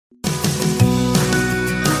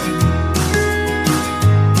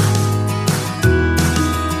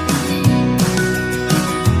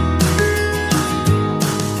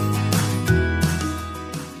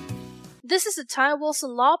This is the Ty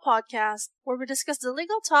Wilson Law Podcast, where we discuss the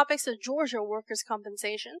legal topics of Georgia workers'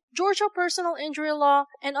 compensation, Georgia personal injury law,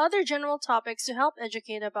 and other general topics to help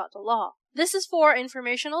educate about the law. This is for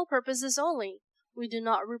informational purposes only. We do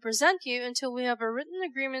not represent you until we have a written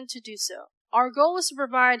agreement to do so. Our goal is to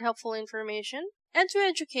provide helpful information and to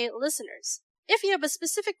educate listeners. If you have a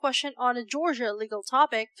specific question on a Georgia legal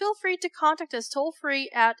topic, feel free to contact us toll-free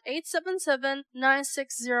at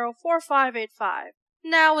 877-960-4585.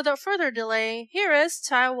 Now, without further delay, here is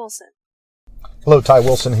Ty Wilson. Hello, Ty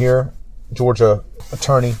Wilson here, Georgia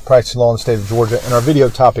attorney, practicing law in the state of Georgia. And our video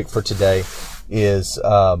topic for today is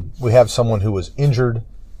we have someone who was injured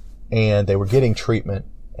and they were getting treatment.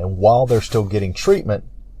 And while they're still getting treatment,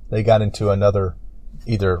 they got into another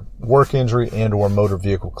either work injury and or motor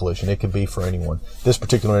vehicle collision. It could be for anyone. This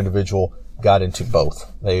particular individual got into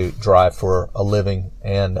both. They drive for a living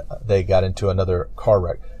and they got into another car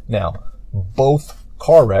wreck. Now, both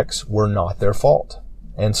car wrecks were not their fault.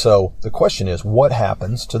 And so the question is, what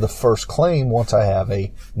happens to the first claim once I have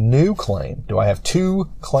a new claim? Do I have two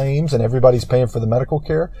claims and everybody's paying for the medical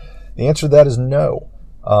care? The answer to that is no.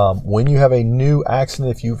 When you have a new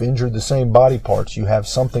accident, if you've injured the same body parts, you have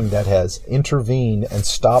something that has intervened and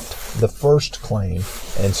stopped the first claim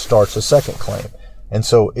and starts a second claim. And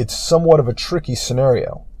so it's somewhat of a tricky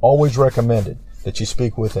scenario. Always recommended that you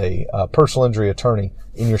speak with a personal injury attorney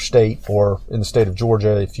in your state or in the state of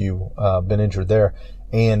Georgia if you've been injured there,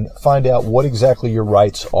 and find out what exactly your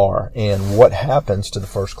rights are and what happens to the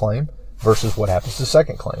first claim versus what happens to the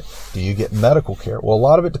second claim. Do you get medical care? Well, a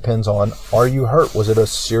lot of it depends on, are you hurt? Was it a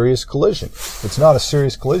serious collision? If it's not a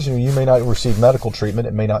serious collision, you may not receive medical treatment.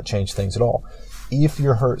 It may not change things at all. If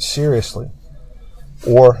you're hurt seriously,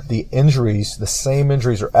 or the injuries, the same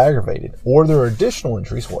injuries are aggravated, or there are additional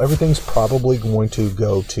injuries, well, everything's probably going to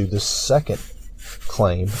go to the second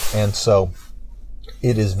claim. And so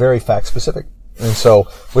it is very fact specific. And so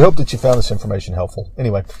we hope that you found this information helpful.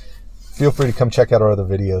 Anyway, feel free to come check out our other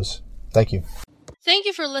videos. Thank you. Thank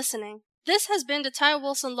you for listening. This has been the Ty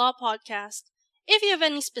Wilson Law Podcast. If you have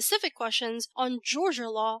any specific questions on Georgia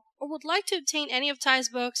law or would like to obtain any of Ty's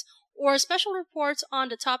books or special reports on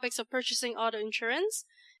the topics of purchasing auto insurance,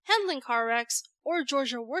 handling car wrecks, or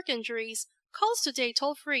Georgia work injuries, call us today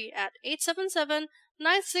toll-free at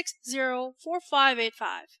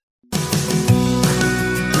 877-960-4585.